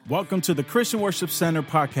Welcome to the Christian Worship Center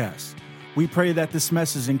podcast. We pray that this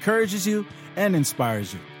message encourages you and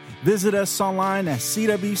inspires you. Visit us online at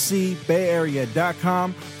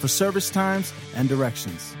cwcbayarea.com for service times and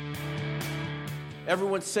directions.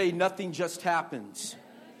 Everyone say, nothing just happens.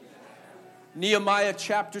 Nehemiah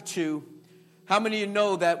chapter 2. How many of you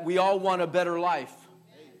know that we all want a better life?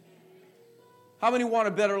 How many want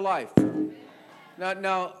a better life?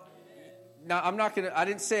 Now I'm not going to, I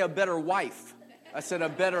didn't say a better wife. I said a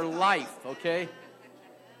better life, okay?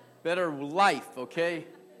 Better life, okay?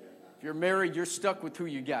 If you're married, you're stuck with who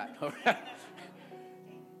you got, all right?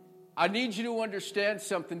 I need you to understand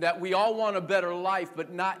something, that we all want a better life,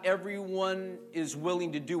 but not everyone is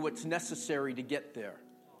willing to do what's necessary to get there.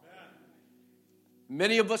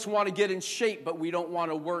 Many of us want to get in shape, but we don't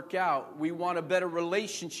want to work out. We want a better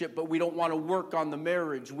relationship, but we don't want to work on the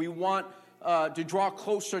marriage. We want to draw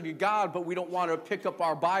closer to God, but we don't want to pick up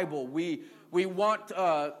our Bible. We want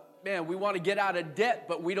to get out of debt,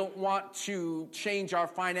 but we don't want to change our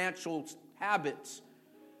financial habits.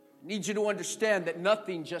 I need you to understand that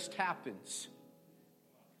nothing just happens.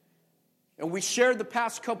 And we shared the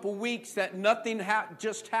past couple weeks that nothing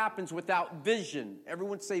just happens without vision.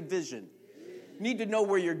 Everyone say vision. You need to know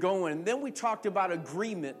where you're going. And then we talked about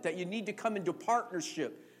agreement, that you need to come into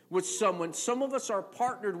partnership with someone. Some of us are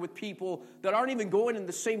partnered with people that aren't even going in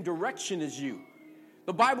the same direction as you.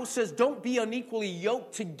 The Bible says, don't be unequally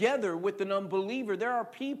yoked together with an unbeliever. There are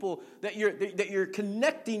people that you're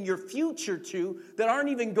connecting your future to that aren't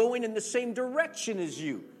even going in the same direction as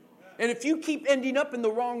you. And if you keep ending up in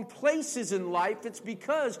the wrong places in life, it's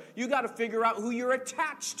because you got to figure out who you're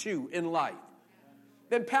attached to in life.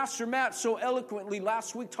 Then Pastor Matt so eloquently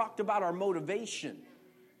last week talked about our motivation,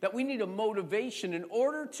 that we need a motivation. In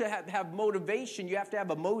order to have motivation, you have to have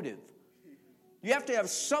a motive. You have to have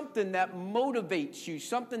something that motivates you,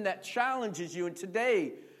 something that challenges you. And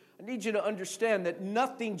today, I need you to understand that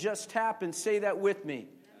nothing just happens. Say that with me.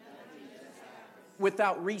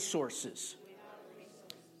 Without resources.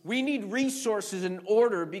 We need resources in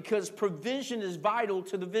order, because provision is vital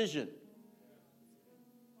to the vision.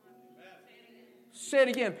 Say it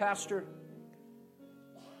again, Pastor.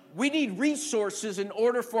 We need resources in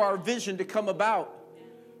order for our vision to come about.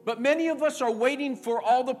 But many of us are waiting for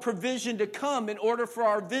all the provision to come in order for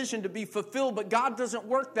our vision to be fulfilled. But God doesn't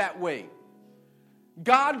work that way.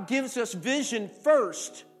 God gives us vision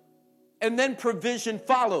first, and then provision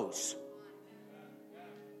follows.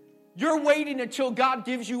 You're waiting until God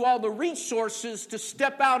gives you all the resources to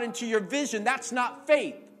step out into your vision. That's not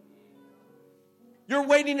faith. You're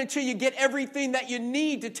waiting until you get everything that you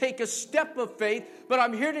need to take a step of faith. But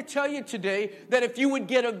I'm here to tell you today that if you would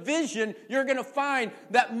get a vision, you're going to find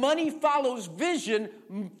that money follows vision.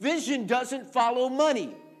 Vision doesn't follow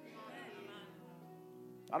money.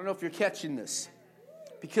 I don't know if you're catching this.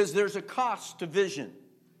 Because there's a cost to vision.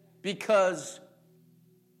 Because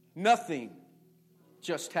nothing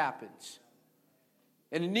just happens.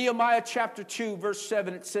 And in Nehemiah chapter 2, verse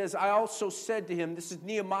 7, it says, I also said to him, this is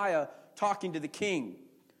Nehemiah talking to the king,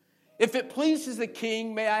 if it pleases the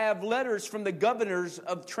king, may I have letters from the governors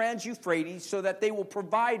of Trans-Euphrates so that they will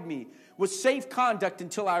provide me with safe conduct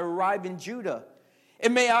until I arrive in Judah.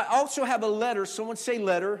 And may I also have a letter, someone say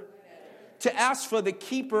letter, to ask for the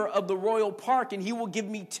keeper of the royal park, and he will give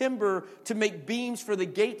me timber to make beams for the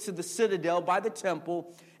gates of the citadel by the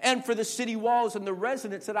temple and for the city walls and the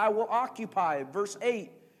residence that I will occupy. Verse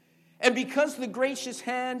 8, and because the gracious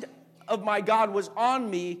hand of my God was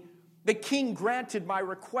on me, the king granted my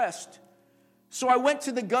request. So I went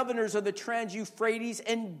to the governors of the Trans-Euphrates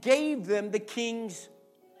and gave them the king's,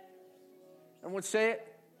 everyone say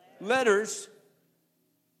it, letters.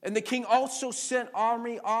 And the king also sent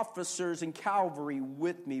army officers and cavalry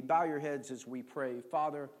with me. Bow your heads as we pray.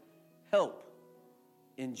 Father, help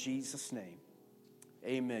in Jesus' name.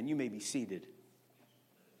 Amen. You may be seated.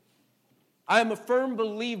 I am a firm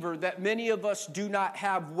believer that many of us do not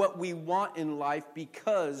have what we want in life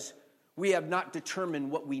because we have not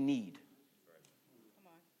determined what we need.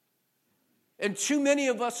 And too many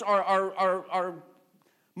of us are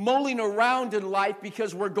mulling around in life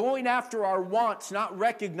because we're going after our wants, not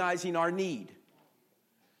recognizing our need.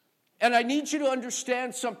 And I need you to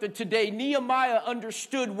understand something today. Nehemiah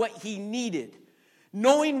understood what he needed.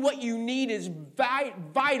 Knowing what you need is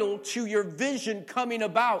vital to your vision coming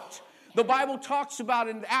about. The Bible talks about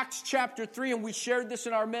in Acts chapter 3, and we shared this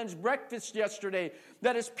in our men's breakfast yesterday,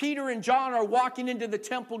 that as Peter and John are walking into the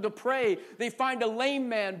temple to pray, they find a lame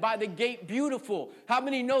man by the gate beautiful. How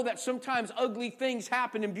many know that sometimes ugly things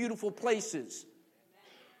happen in beautiful places?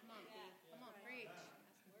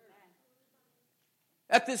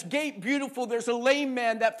 At this gate, beautiful, there's a lame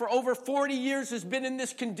man that for over 40 years has been in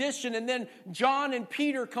this condition. And then John and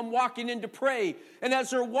Peter come walking in to pray. And as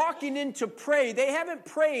they're walking in to pray, they haven't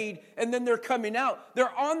prayed and then they're coming out.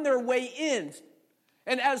 They're on their way in.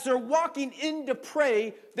 And as they're walking in to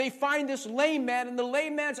pray, they find this lame man, and the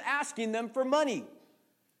lame man's asking them for money.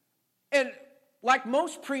 And like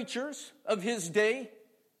most preachers of his day,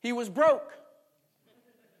 he was broke.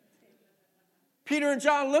 Peter and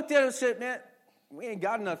John looked at him and said, man, we ain't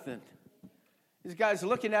got nothing. These guys are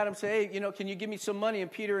looking at him and say, hey, can you give me some money?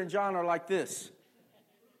 And Peter and John are like this.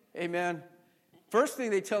 Hey, man. First thing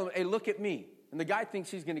they tell him, hey, look at me. And the guy thinks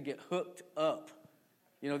he's going to get hooked up.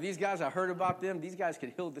 These guys, I heard about them. These guys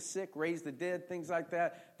could heal the sick, raise the dead, things like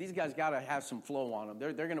that. These guys got to have some flow on them.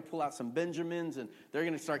 They're going to pull out some Benjamins, and they're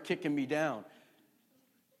going to start kicking me down.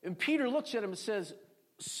 And Peter looks at him and says,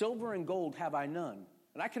 silver and gold have I none.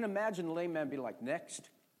 And I can imagine the lame man be like, next.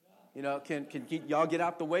 Can y'all get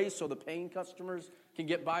out the way so the paying customers can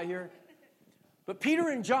get by here? But Peter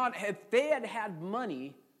and John, if they had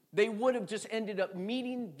money, they would have just ended up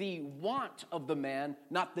meeting the want of the man,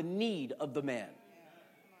 not the need of the man.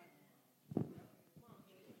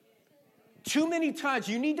 Too many times,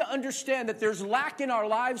 you need to understand that there's lack in our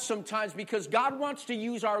lives sometimes because God wants to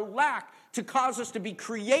use our lack to cause us to be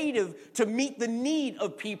creative to meet the need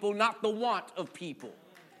of people, not the want of people.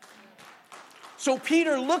 So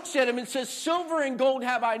Peter looks at him and says, silver and gold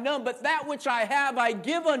have I none, but that which I have I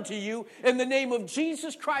give unto you. In the name of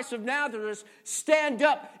Jesus Christ of Nazareth, stand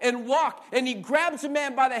up and walk. And he grabs the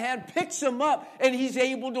man by the hand, picks him up, and he's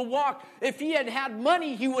able to walk. If he had had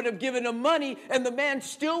money, he would have given him money, and the man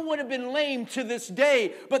still would have been lame to this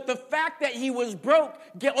day. But the fact that he was broke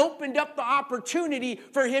opened up the opportunity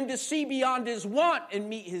for him to see beyond his want and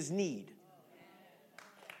meet his need.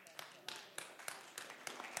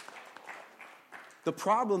 The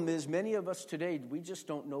problem is many of us today, we just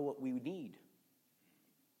don't know what we need.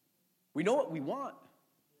 We know what we want,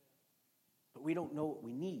 but we don't know what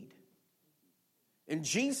we need. And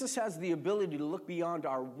Jesus has the ability to look beyond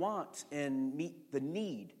our wants and meet the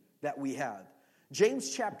need that we have.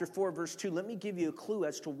 James chapter 4, verse 2, let me give you a clue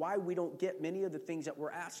as to why we don't get many of the things that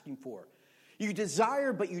we're asking for. You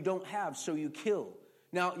desire, but you don't have, so you kill.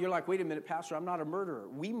 Now, you're like, wait a minute, Pastor, I'm not a murderer.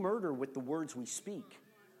 We murder with the words we speak.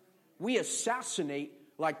 We assassinate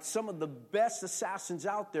like some of the best assassins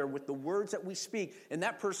out there with the words that we speak, and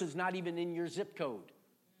that person's not even in your zip code.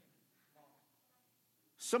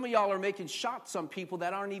 Some of y'all are making shots on people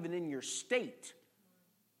that aren't even in your state.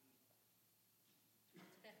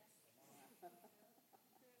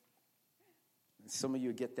 And some of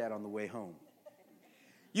you get that on the way home.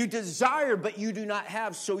 You desire, but you do not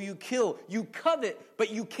have, so you kill. You covet, but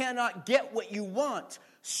you cannot get what you want,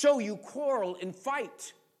 so you quarrel and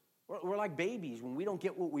fight. We're like babies. When we don't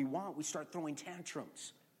get what we want, we start throwing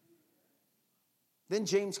tantrums. Then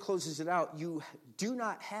James closes it out. You do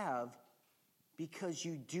not have because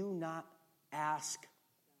you do not ask.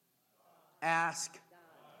 Ask.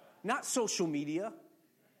 Not social media.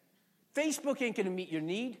 Facebook ain't going to meet your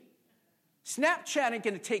need. Snapchat ain't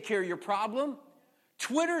going to take care of your problem.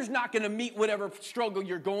 Twitter's not going to meet whatever struggle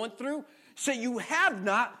you're going through. So you have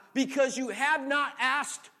not because you have not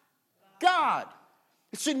asked God.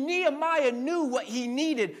 So Nehemiah knew what he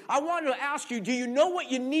needed. I want to ask you, do you know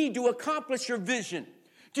what you need to accomplish your vision?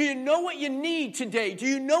 Do you know what you need today? Do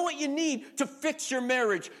you know what you need to fix your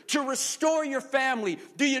marriage, to restore your family?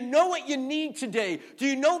 Do you know what you need today? Do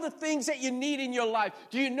you know the things that you need in your life?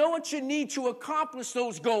 Do you know what you need to accomplish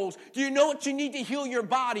those goals? Do you know what you need to heal your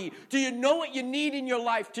body? Do you know what you need in your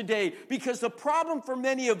life today? Because the problem for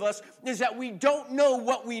many of us is that we don't know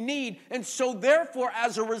what we need, and so therefore,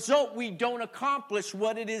 as a result, we don't accomplish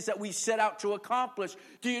what it is that we set out to accomplish.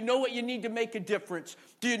 Do you know what you need to make a difference?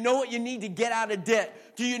 Do you know what you need to get out of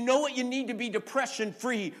debt? Do you know what you need to be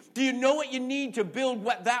depression-free? Do you know what you need to build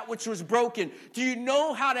that which was broken? Do you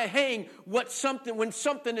know how to hang when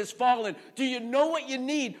something has fallen? Do you know what you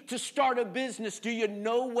need to start a business? Do you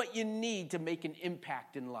know what you need to make an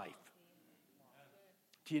impact in life?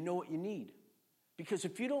 Do you know what you need? Because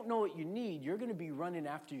if you don't know what you need, you're going to be running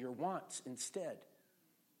after your wants instead.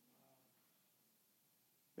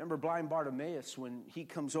 Remember blind Bartimaeus, when he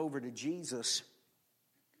comes over to Jesus,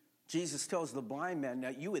 Jesus tells the blind man, now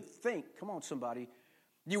you would think, come on somebody,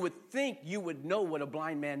 you would think you would know what a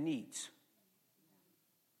blind man needs.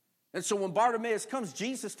 And so when Bartimaeus comes,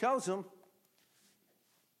 Jesus tells him,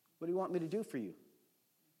 what do you want me to do for you?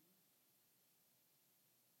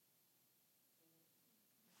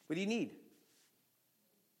 What do you need?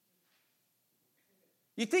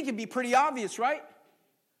 You think it'd be pretty obvious, right?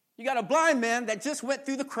 You got a blind man that just went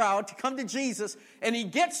through the crowd to come to Jesus, and he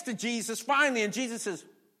gets to Jesus finally, and Jesus says,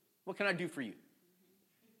 what can I do for you?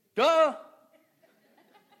 Duh.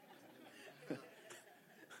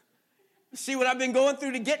 See what I've been going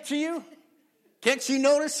through to get to you? Can't you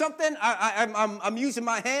notice something? I'm using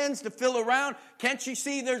my hands to feel around. Can't you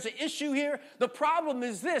see there's an issue here? The problem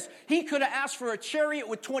is this. He could have asked for a chariot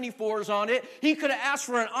with 24s on it. He could have asked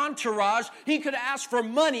for an entourage. He could have asked for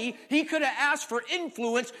money. He could have asked for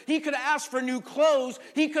influence. He could have asked for new clothes.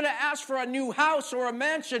 He could have asked for a new house or a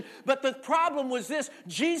mansion. But the problem was this.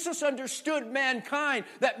 Jesus understood mankind,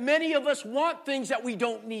 that many of us want things that we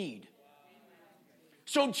don't need.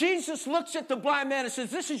 So Jesus looks at the blind man and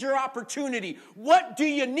says, this is your opportunity. What do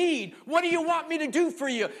you need? What do you want me to do for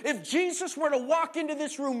you? If Jesus were to walk into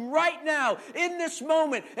this room right now, in this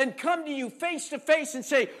moment, and come to you face to face and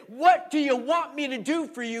say, what do you want me to do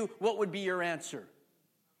for you? What would be your answer?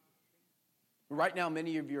 Right now,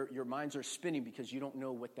 many of your minds are spinning because you don't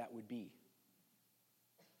know what that would be.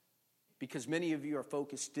 Because many of you are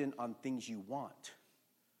focused in on things you want,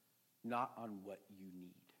 not on what you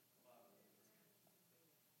need.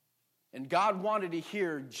 And God wanted to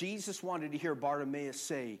hear, Jesus wanted to hear Bartimaeus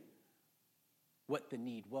say what the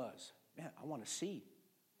need was. Man, I want to see.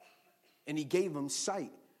 And he gave him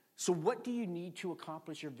sight. So what do you need to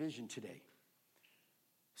accomplish your vision today?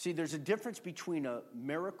 See, there's a difference between a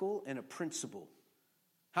miracle and a principle.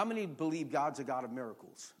 How many believe God's a God of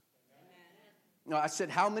miracles? No, I said,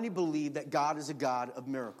 how many believe that God is a God of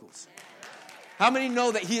miracles? How many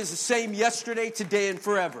know that he is the same yesterday, today, and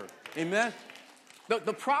forever? Amen?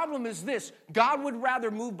 The problem is this. God would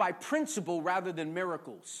rather move by principle rather than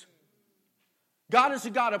miracles. God is a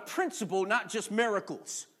God of principle, not just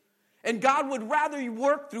miracles. And God would rather you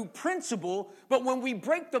work through principle, but when we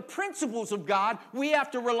break the principles of God, we have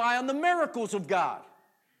to rely on the miracles of God.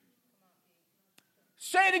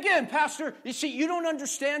 Say it again, Pastor. You see, you don't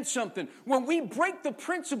understand something. When we break the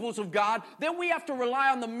principles of God, then we have to rely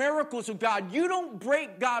on the miracles of God. You don't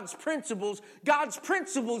break God's principles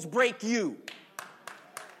break you.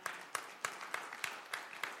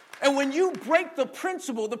 And when you break the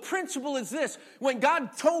principle is this. When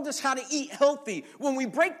God told us how to eat healthy, when we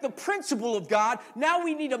break the principle of God, now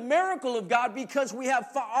we need a miracle of God because we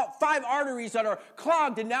have 5 arteries that are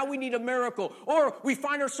clogged, and now we need a miracle. Or we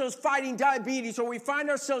find ourselves fighting diabetes, or we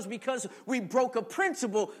find ourselves because we broke a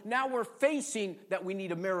principle, now we're facing that we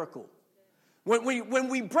need a miracle. When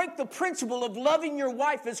we break the principle of loving your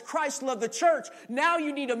wife as Christ loved the church, now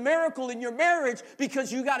you need a miracle in your marriage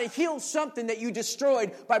because you got to heal something that you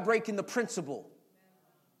destroyed by breaking the principle.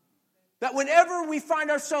 That whenever we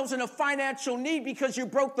find ourselves in a financial need because you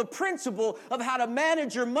broke the principle of how to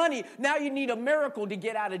manage your money, now you need a miracle to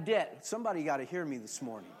get out of debt. Somebody got to hear me this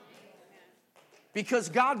morning. Because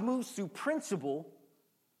God moves through principle,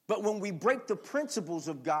 but when we break the principles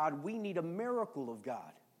of God, we need a miracle of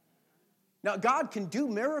God. Now, God can do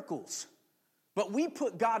miracles, but we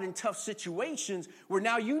put God in tough situations where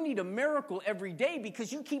now you need a miracle every day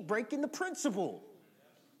because you keep breaking the principle.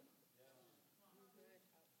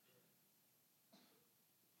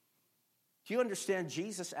 Do you understand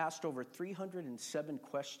Jesus asked over 307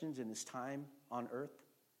 questions in his time on earth?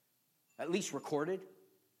 At least recorded.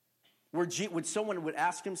 When someone would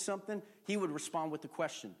ask him something, he would respond with the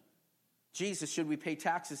question. Jesus, should we pay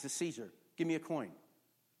taxes to Caesar? Give me a coin.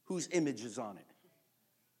 Whose image is on it?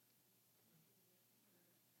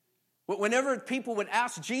 But whenever people would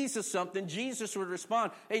ask Jesus something, Jesus would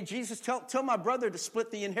respond, hey, Jesus, tell my brother to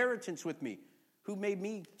split the inheritance with me. Who made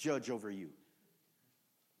me judge over you?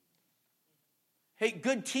 Hey,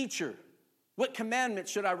 good teacher, what commandment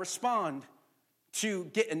should I respond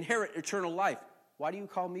to inherit eternal life? Why do you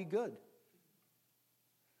call me good?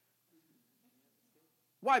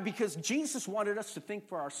 Why? Because Jesus wanted us to think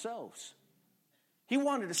for ourselves. He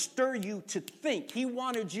wanted to stir you to think. He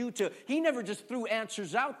never just threw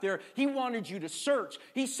answers out there. He wanted you to search.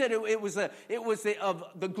 He said it was of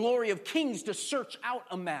the glory of kings to search out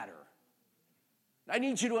a matter. I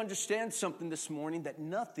need you to understand something this morning, that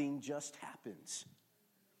nothing just happens.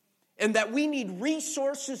 And that we need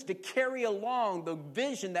resources to carry along the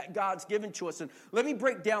vision that God's given to us. And let me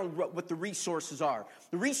break down what the resources are.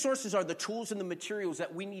 The resources are the tools and the materials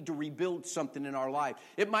that we need to rebuild something in our life.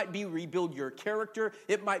 It might be rebuild your character.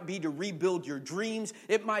 It might be to rebuild your dreams.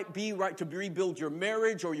 It might be to rebuild your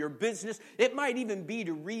marriage or your business. It might even be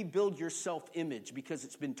to rebuild your self-image because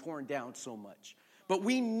it's been torn down so much. But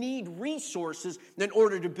we need resources in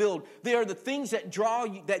order to build. They are the things that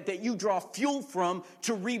you draw fuel from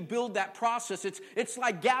to rebuild that process. It's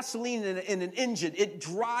like gasoline in an engine. It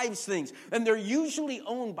drives things. And they're usually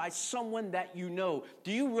owned by someone that you know.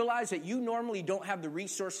 Do you realize that you normally don't have the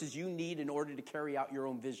resources you need in order to carry out your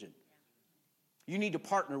own vision? You need to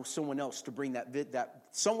partner with someone else to bring that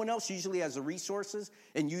someone else usually has the resources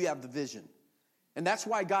and you have the vision. And that's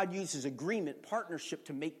why God uses agreement, partnership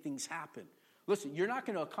to make things happen. Listen, you're not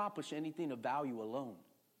going to accomplish anything of value alone.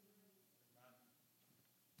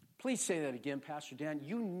 Please say that again, Pastor Dan.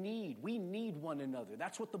 We need one another.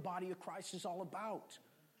 That's what the body of Christ is all about.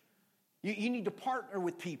 You need to partner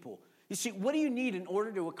with people. You see, what do you need in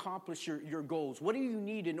order to accomplish your goals? What do you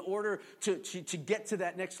need in order to get to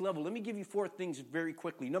that next level? Let me give you 4 things very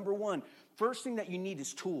quickly. Number 1, first thing that you need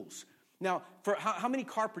is tools. Now, for how many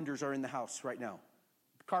carpenters are in the house right now?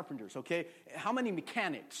 Carpenters, okay? How many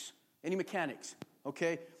mechanics? Any mechanics,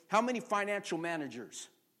 okay? How many financial managers?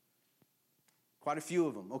 Quite a few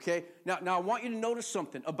of them, okay? Now I want you to notice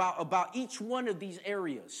something about each one of these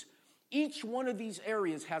areas. Each one of these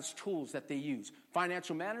areas has tools that they use.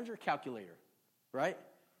 Financial manager, calculator, right?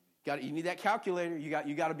 You need that calculator. You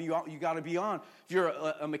got to be on. If you're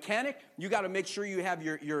a mechanic, you got to make sure you have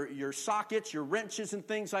your sockets, your wrenches, and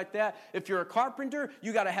things like that. If you're a carpenter,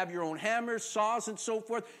 you got to have your own hammers, saws, and so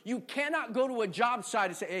forth. You cannot go to a job site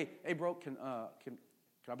and say, "Hey, bro, can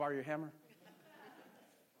I borrow your hammer?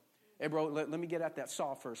 Hey, bro, let me get at that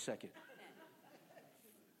saw for a second.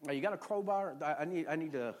 You got a crowbar? I need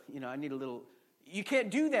a little." You can't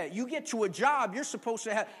do that. You get to a job, you're supposed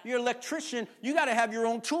to have, you're an electrician, you got to have your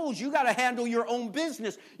own tools. You got to handle your own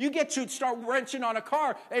business. You get to start wrenching on a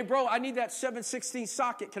car. "Hey, bro, I need that 7/16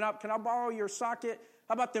 socket. Can I borrow your socket?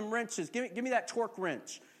 How about them wrenches? Give me that torque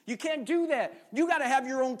wrench." You can't do that. You got to have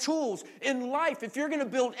your own tools. In life, if you're going to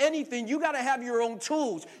build anything, you got to have your own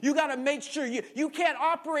tools. You got to make sure you can't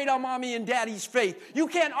operate on mommy and daddy's faith. You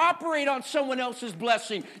can't operate on someone else's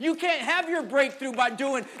blessing. You can't have your breakthrough by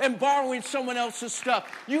doing and borrowing someone else's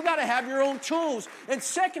stuff. You got to have your own tools. And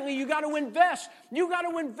secondly, you got to invest. You got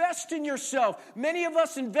to invest in yourself. Many of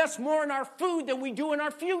us invest more in our food than we do in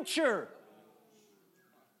our future.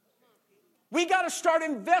 We got to start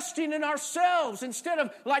investing in ourselves instead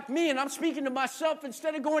of, like me, and I'm speaking to myself,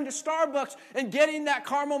 instead of going to Starbucks and getting that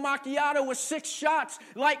caramel macchiato with 6 shots,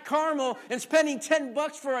 like caramel, and spending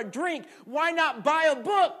 $10 for a drink. Why not buy a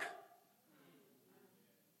book?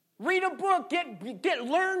 Read a book,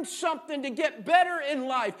 learn something to get better in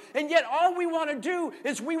life. And yet all we want to do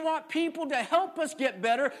is we want people to help us get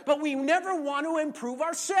better, but we never want to improve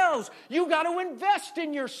ourselves. You got to invest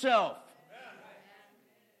in yourself.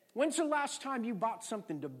 When's the last time you bought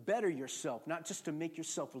something to better yourself, not just to make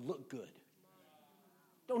yourself look good?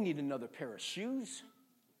 Don't need another pair of shoes.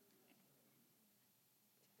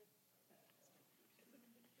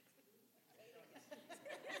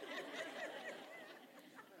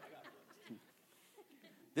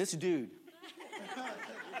 This dude.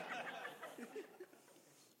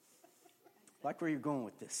 Like where you're going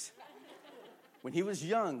with this. When he was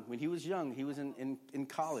young, he was in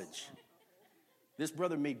college. This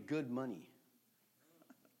brother made good money.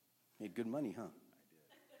 Made good money, huh?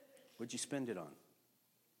 What'd you spend it on?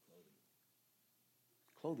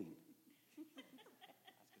 Clothing.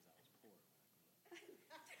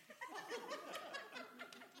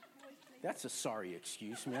 That's a sorry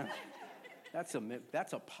excuse, man. That's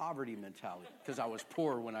a poverty mentality, because I was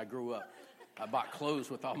poor when I grew up. I bought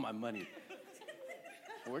clothes with all my money.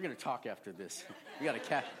 Well, we're going to talk after this. We got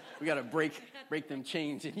to break them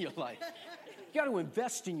chains in your life. You got to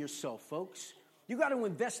invest in yourself, folks. You got to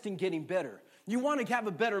invest in getting better. You want to have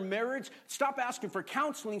a better marriage? Stop asking for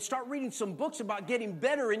counseling. Start reading some books about getting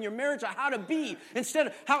better in your marriage, or how to be. Instead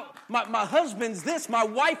of how my husband's this, my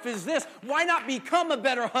wife is this. Why not become a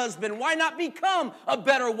better husband? Why not become a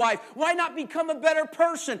better wife? Why not become a better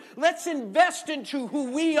person? Let's invest into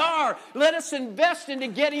who we are. Let us invest into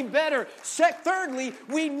getting better. Thirdly,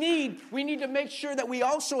 we need to make sure that we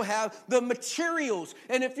also have the materials.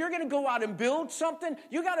 And if you're going to go out and build something,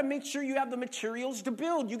 you got to make sure you have the materials to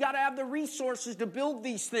build. You got to have the resources to build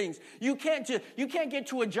these things. You can't get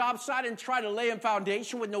to a job site and try to lay a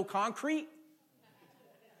foundation with no concrete.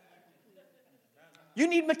 You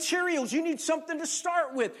need materials. You need something to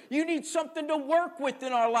start with. You need something to work with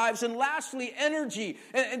in our lives. And lastly, energy.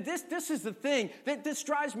 And this is the thing that this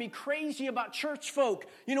drives me crazy about church folk.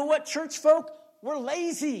 You know what, church folk? We're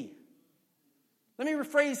lazy. Let me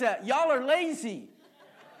rephrase that. Y'all are lazy.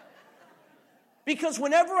 Because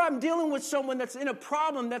whenever I'm dealing with someone that's in a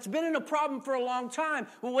problem, that's been in a problem for a long time,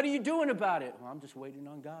 well, what are you doing about it? Well, I'm just waiting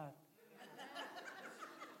on God.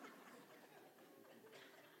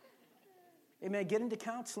 Amen. Get into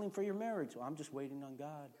counseling for your marriage. Well, I'm just waiting on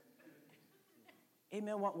God.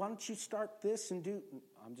 Amen. Why don't you start this and do?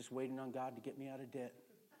 I'm just waiting on God to get me out of debt.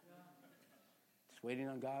 Just waiting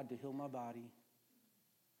on God to heal my body.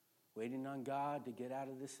 Waiting on God to get out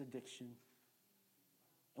of this addiction.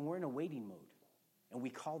 And we're in a waiting mode. And we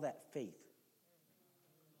call that faith.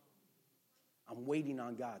 I'm waiting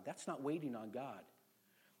on God. That's not waiting on God.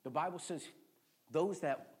 The Bible says, those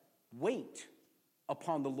that wait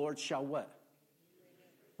upon the Lord shall what?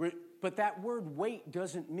 But that word wait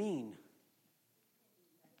doesn't mean.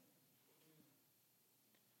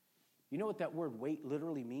 You know what that word wait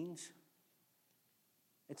literally means?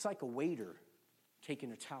 It's like a waiter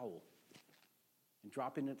taking a towel and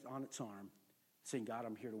dropping it on its arm, saying, God,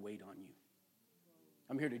 I'm here to wait on you.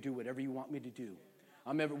 I'm here to do whatever you want me to do.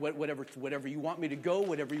 Whatever you want me to go,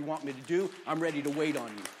 whatever you want me to do, I'm ready to wait on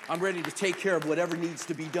you. I'm ready to take care of whatever needs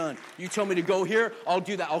to be done. You tell me to go here, I'll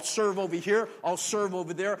do that. I'll serve over here, I'll serve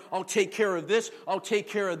over there, I'll take care of this, I'll take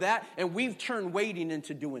care of that. And we've turned waiting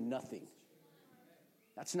into doing nothing.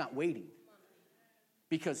 That's not waiting.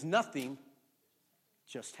 Because nothing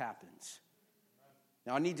just happens.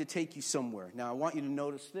 Now I need to take you somewhere. Now I want you to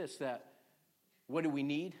notice this, that what do we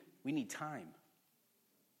need? We need time.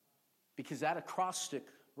 Because that acrostic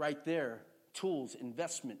right there, tools,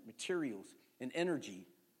 investment, materials, and energy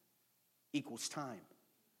equals time.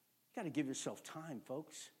 You got to give yourself time,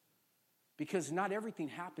 folks. Because not everything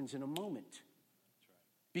happens in a moment.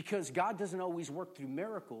 Because God doesn't always work through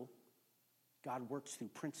miracle. God works through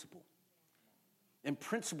principle. And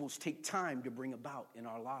principles take time to bring about in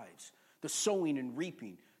our lives. The sowing and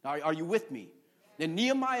reaping. Now, are you with me? And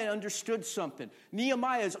Nehemiah understood something.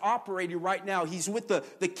 Nehemiah is operating right now. He's with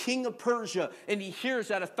the king of Persia, and he hears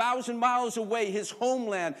that 1,000 miles away, his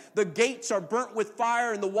homeland, the gates are burnt with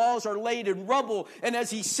fire and the walls are laid in rubble. And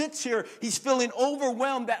as he sits here, he's feeling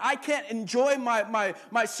overwhelmed that I can't enjoy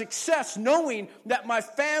my success knowing that my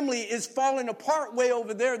family is falling apart way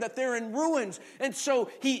over there, that they're in ruins. And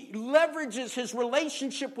so he leverages his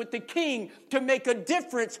relationship with the king to make a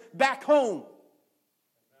difference back home.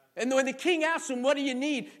 And when the king asks him, what do you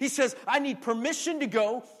need? He says, I need permission to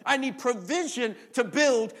go, I need provision to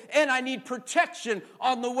build, and I need protection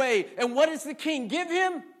on the way. And what does the king give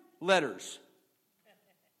him? Letters.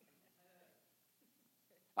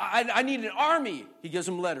 I need an army. He gives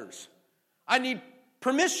him letters. I need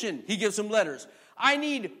permission. He gives him letters. I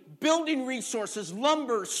need building resources,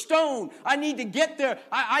 lumber, stone. I need to get there.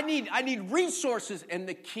 I need resources. And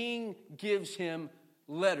the king gives him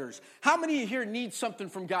letters. How many of you here need something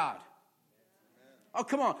from God? Oh,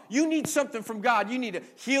 come on. You need something from God. You need a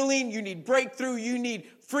healing. You need breakthrough. You need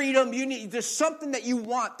freedom. There's something that you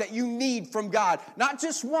want, that you need from God. Not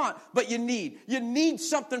just want, but you need. You need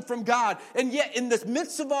something from God. And yet, in the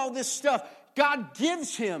midst of all this stuff, God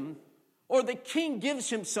gives him, or the king gives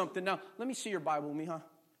him something. Now, let me see your Bible with me, huh?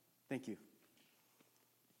 Thank you.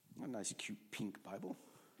 A nice, cute, pink Bible.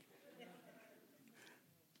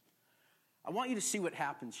 I want you to see what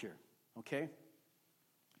happens here, okay?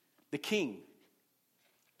 The king,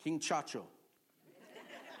 King Chacho.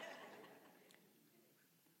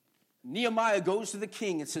 Nehemiah goes to the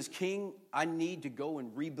king and says, King, I need to go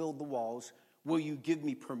and rebuild the walls. Will you give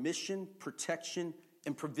me permission, protection,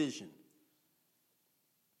 and provision?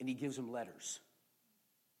 And he gives him letters.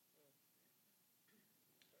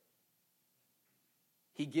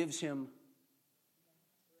 He gives him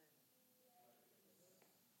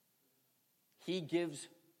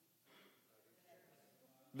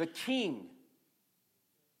the king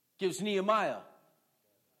gives Nehemiah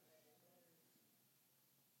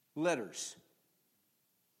letters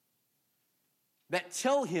that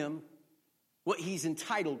tell him what he's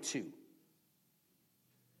entitled to.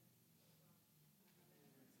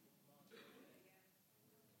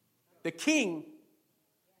 The king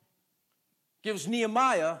gives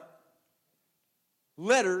Nehemiah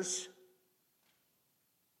letters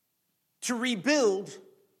to rebuild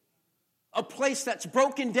a place that's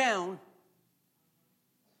broken down,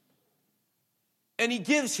 and he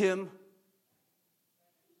gives him.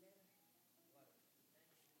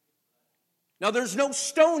 Now, there's no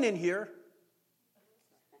stone in here.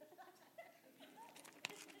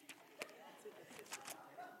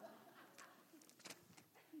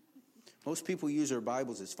 Most people use their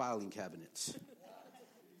Bibles as filing cabinets.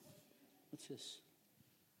 What's this?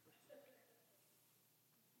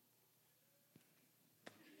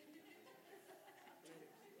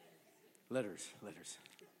 Letters.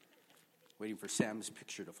 Waiting for Sam's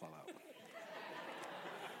picture to fall out.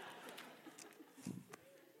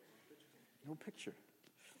 No picture.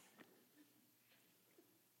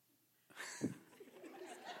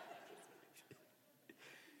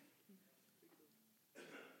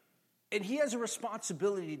 And he has a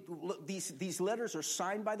responsibility. Look, these letters are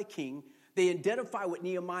signed by the king. They identify what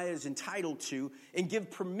Nehemiah is entitled to and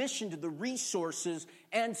give permission to the resources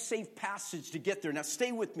and safe passage to get there. Now,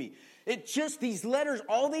 stay with me. These letters,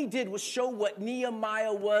 all they did was show what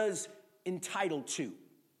Nehemiah was entitled to.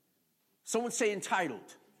 Someone say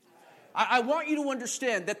entitled. I want you to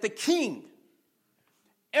understand that the king,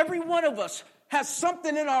 every one of us, has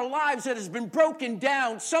something in our lives that has been broken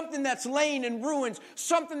down, something that's laying in ruins,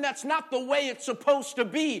 something that's not the way it's supposed to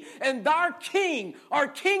be. And our King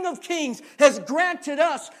of Kings, has granted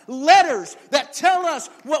us letters that tell us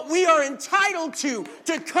what we are entitled to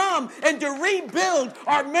come and to rebuild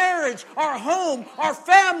our marriage, our home, our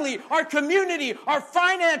family, our community, our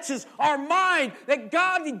finances, our mind. That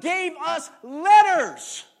God gave us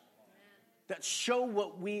letters that show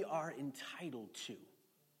what we are entitled to.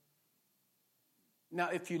 Now,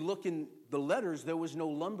 if you look in the letters, there was no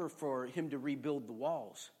lumber for him to rebuild the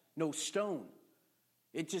walls, no stone.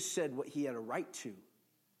 It just said what he had a right to.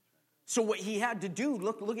 So what he had to do,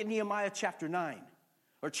 look at Nehemiah chapter 9,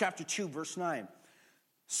 or chapter 2, verse 9.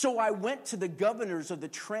 So I went to the governors of the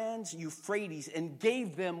Trans-Euphrates and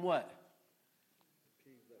gave them what?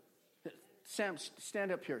 Sam,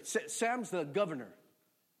 stand up here. Sam's the governor.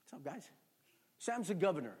 What's up, guys? Sam's the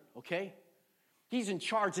governor, okay? He's in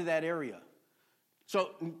charge of that area.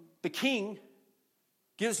 So the king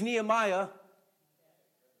gives Nehemiah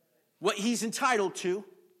what he's entitled to.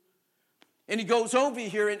 And he goes over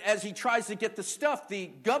here, and as he tries to get the stuff, the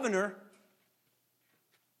governor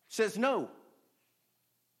says, no.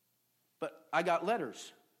 But I got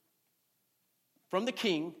letters from the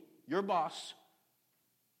king, your boss,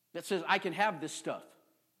 that says I can have this stuff.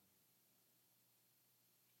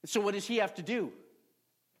 And so what does he have to do?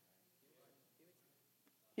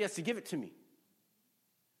 He has to give it to me.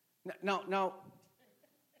 Now,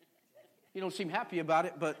 you don't seem happy about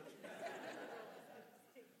it, but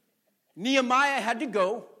Nehemiah had to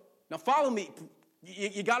go. Now follow me.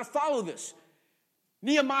 You got to follow this.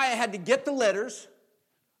 Nehemiah had to get the letters,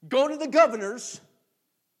 go to the governors,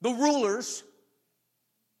 the rulers,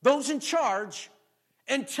 those in charge,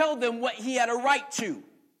 and tell them what he had a right to.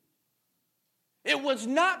 It was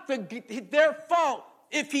not their fault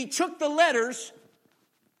if he took the letters,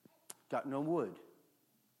 got no wood.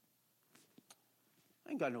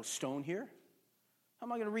 I ain't got no stone here. How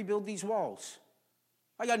am I going to rebuild these walls?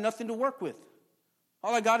 I got nothing to work with.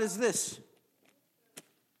 All I got is this.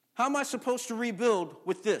 How am I supposed to rebuild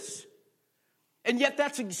with this? And yet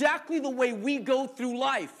that's exactly the way we go through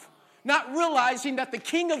life. Not realizing that the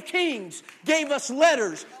King of Kings gave us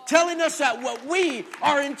letters telling us that what we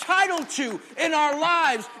are entitled to in our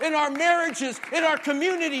lives, in our marriages, in our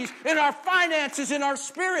communities, in our finances, in our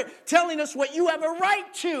spirit, telling us what you have a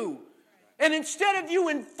right to. And instead of you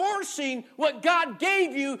enforcing what God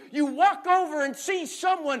gave you, you walk over and see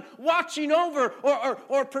someone watching over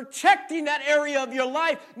or protecting that area of your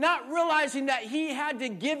life, not realizing that he had to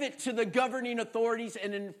give it to the governing authorities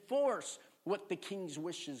and enforce what the king's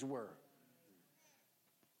wishes were.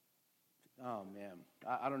 Oh, man.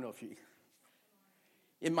 I don't know if you...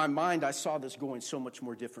 In my mind, I saw this going so much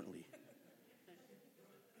more differently.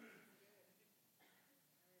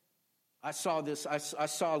 I saw this, I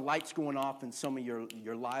saw lights going off in some of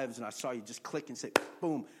your lives, and I saw you just click and say,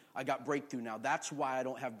 boom, I got breakthrough now. That's why I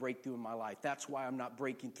don't have breakthrough in my life. That's why I'm not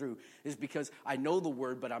breaking through, is because I know the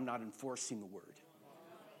word, but I'm not enforcing the word.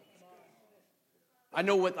 I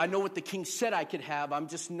know what the king said I could have. I'm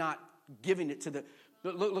just not giving it to the...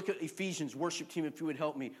 Look at Ephesians, worship team, if you would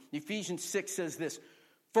help me. Ephesians 6 says this,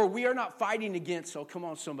 for we are not fighting against, oh, come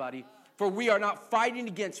on, somebody. For we are not fighting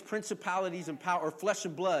against principalities and power, or flesh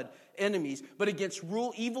and blood enemies, but against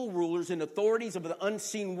evil rulers and authorities of the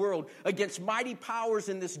unseen world, against mighty powers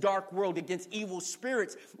in this dark world, against evil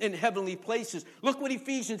spirits in heavenly places. Look what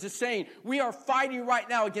Ephesians is saying. We are fighting right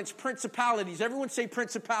now against principalities. Everyone say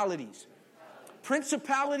principalities.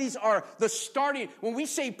 Principalities are the starting. When we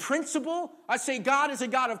say principle, I say God is a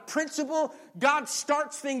God of principle. God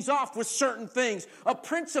starts things off with certain things. A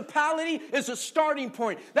principality is a starting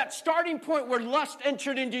point. That starting point where lust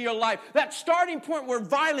entered into your life. That starting point where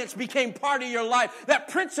violence became part of your life. That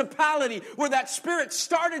principality where that spirit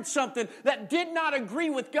started something that did not agree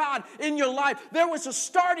with God in your life. There was a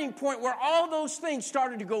starting point where all those things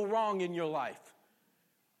started to go wrong in your life.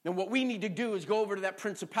 And what we need to do is go over to that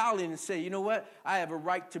principality and say, you know what? I have a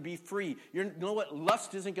right to be free. You know what?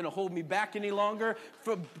 Lust isn't going to hold me back any longer.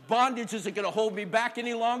 Bondage isn't going to hold me back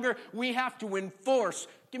any longer. We have to enforce.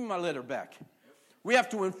 Give me my letter back. We have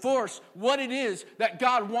to enforce what it is that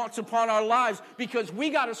God wants upon our lives, because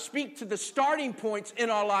we got to speak to the starting points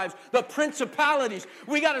in our lives, the principalities.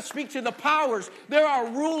 We got to speak to the powers. There are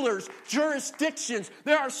rulers, jurisdictions.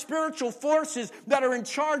 There are spiritual forces that are in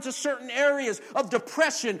charge of certain areas of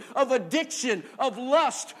depression, of addiction, of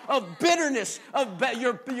lust, of bitterness, of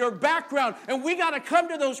your background. And we got to come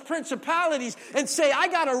to those principalities and say, I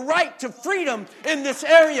got a right to freedom in this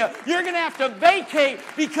area. You're going to have to vacate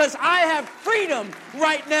because I have freedom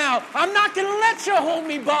right now. I'm not going to let you hold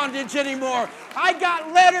me bondage anymore. I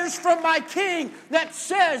got letters from my king that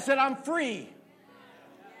says that I'm free.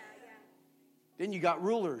 Then you got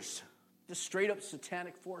rulers, just straight up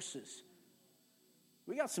satanic forces.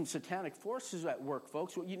 We got some satanic forces at work,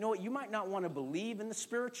 folks. You know what? You might not want to believe in the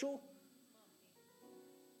spiritual,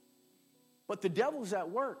 but the devil's at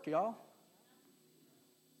work, y'all.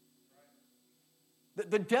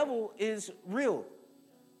 The devil is real.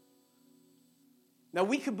 Now,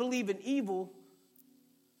 we could believe in evil,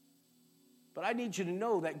 but I need you to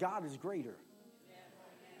know that God is greater.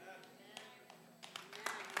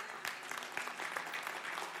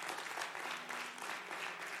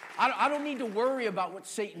 I don't need to worry about what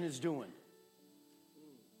Satan is doing.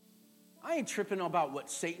 I ain't tripping about what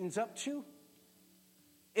Satan's up to.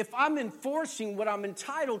 If I'm enforcing what I'm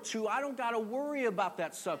entitled to, I don't got to worry about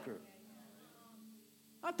that sucker.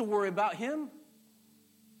 I don't have to worry about him.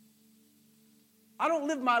 I don't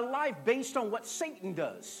live my life based on what Satan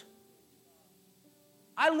does.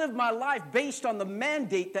 I live my life based on the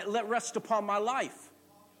mandate that rests upon my life.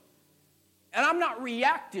 And I'm not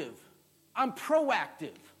reactive. I'm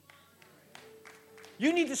proactive.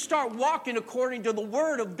 You need to start walking according to the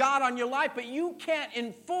word of God on your life, but you can't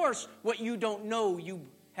enforce what you don't know you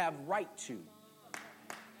have right to.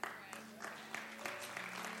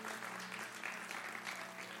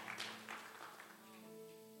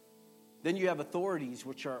 Then you have authorities,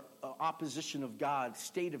 which are opposition of God,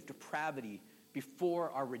 state of depravity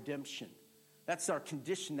before our redemption. That's our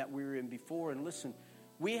condition that we were in before. And listen,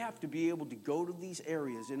 we have to be able to go to these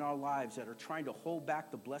areas in our lives that are trying to hold back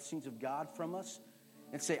the blessings of God from us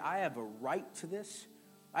and say, I have a right to this.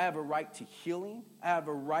 I have a right to healing. I have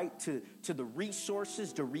a right to the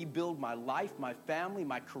resources to rebuild my life, my family,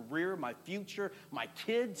 my career, my future, my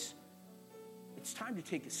kids. It's time to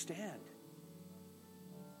take a stand.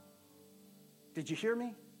 Did you hear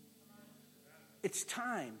me? It's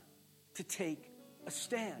time to take a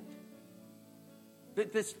stand.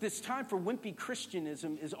 This time for wimpy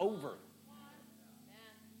Christianism is over.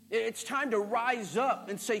 It's time to rise up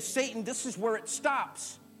and say, Satan, this is where it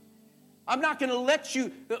stops. I'm not going to let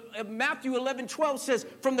you. Matthew 11:12 says,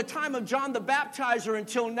 from the time of John the Baptizer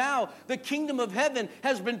until now, the kingdom of heaven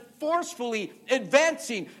has been forcefully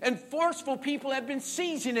advancing, and forceful people have been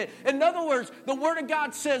seizing it. In other words, the word of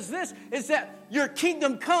God says this, is that your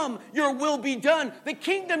kingdom come, your will be done. The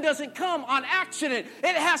kingdom doesn't come on accident.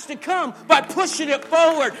 It has to come by pushing it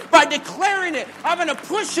forward, by declaring it. I'm going to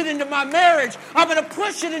push it into my marriage. I'm going to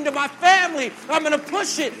push it into my family. I'm going to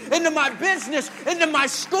push it into my business, into my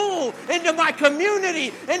school, into my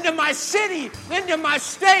community, into my city, into my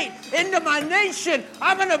state, into my nation.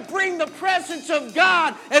 I'm going to bring the presence of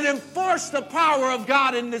God and enforce the power of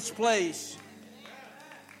God in this place.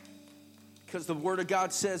 Because the Word of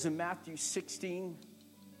God says in Matthew 16:19,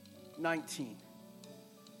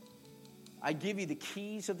 I give you the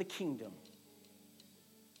keys of the kingdom.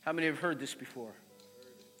 How many have heard this before?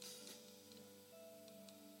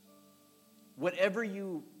 Whatever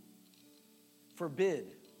you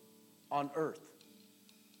forbid on earth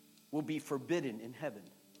will be forbidden in heaven.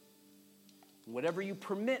 Whatever you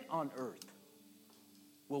permit on earth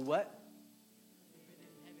will what?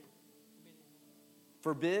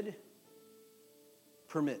 Forbid,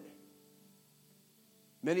 permit.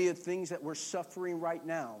 Many of the things that we're suffering right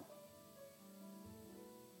now,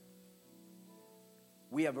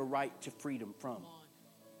 we have a right to freedom from.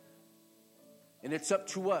 And it's up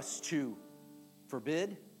to us to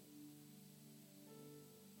forbid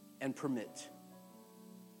and permit.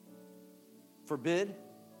 Forbid,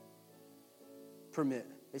 permit.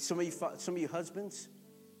 Hey, some of you husbands,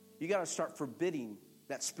 you got to start forbidding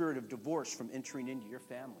that spirit of divorce from entering into your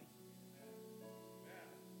family.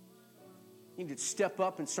 You need to step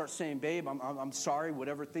up and start saying, babe, I'm sorry,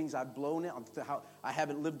 whatever things I've blown it, how I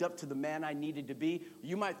haven't lived up to the man I needed to be.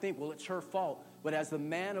 You might think, well, it's her fault. But as the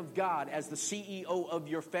man of God, as the CEO of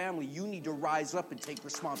your family, you need to rise up and take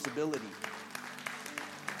responsibility.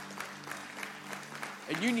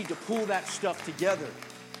 And you need to pull that stuff together.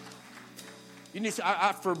 You need to say,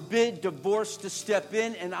 I forbid divorce to step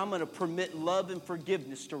in, and I'm going to permit love and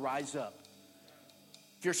forgiveness to rise up.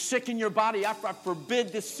 If you're sick in your body, I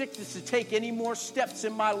forbid this sickness to take any more steps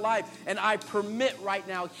in my life, and I permit right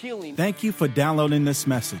now healing. Thank you for downloading this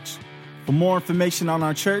message. For more information on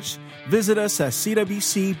our church, visit us at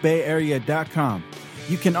cwcbayarea.com.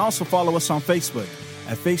 You can also follow us on Facebook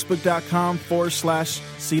at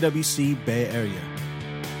facebook.com/CWC Bay Area.